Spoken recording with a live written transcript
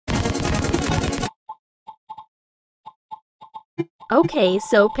Okay,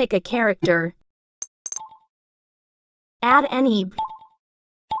 so pick a character. Add any.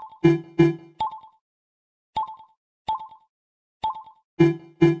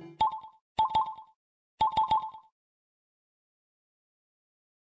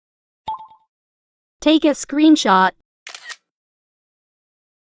 Take a screenshot.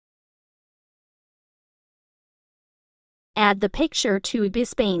 Add the picture to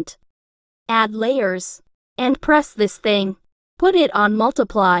this paint. Add layers. And press this thing. Put it on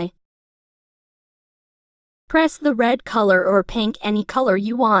multiply. Press the red color or pink, any color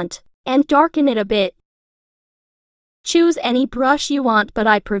you want, and darken it a bit. Choose any brush you want, but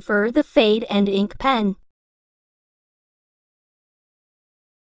I prefer the fade and ink pen.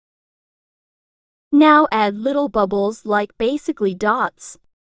 Now add little bubbles like basically dots.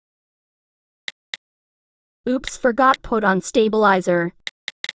 Oops, forgot put on stabilizer.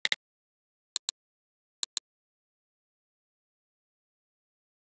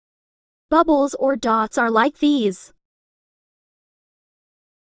 Bubbles or dots are like these.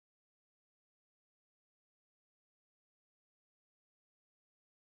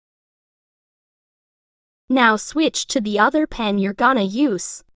 Now switch to the other pen you're gonna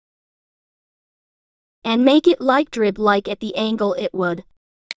use. And make it like drip like at the angle it would.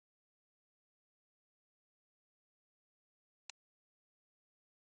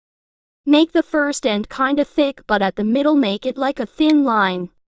 Make the first end kinda thick, but at the middle make it like a thin line.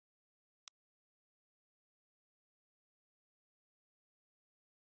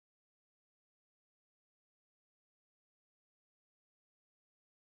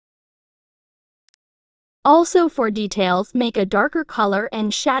 Also for details, make a darker color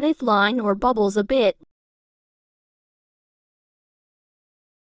and shade it line or bubbles a bit.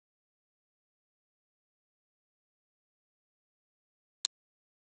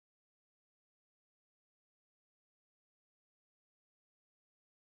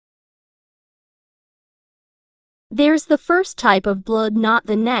 There's the first type of blood knot,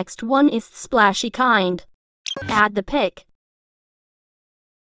 the next one is splashy kind. Add the pick.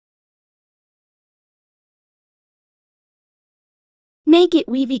 Make it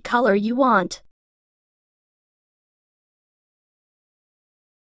wavy color you want.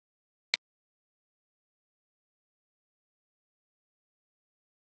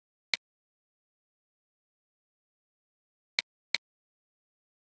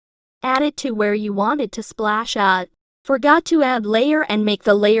 Add it to where you want it to splash at. Forgot to add layer and make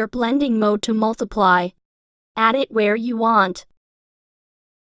the layer blending mode to multiply. Add it where you want.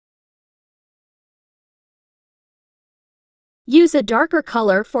 Use a darker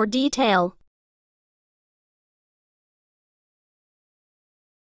color for detail.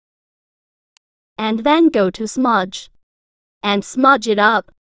 And then go to smudge. And smudge it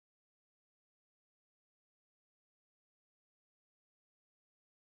up.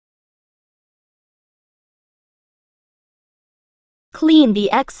 Clean the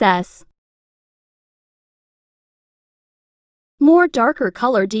excess. More darker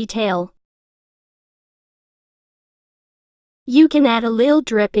color detail. You can add a little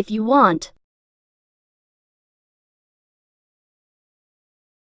drip if you want.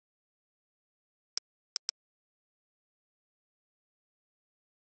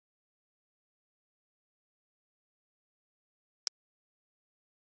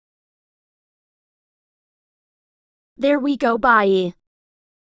 There we go, bye.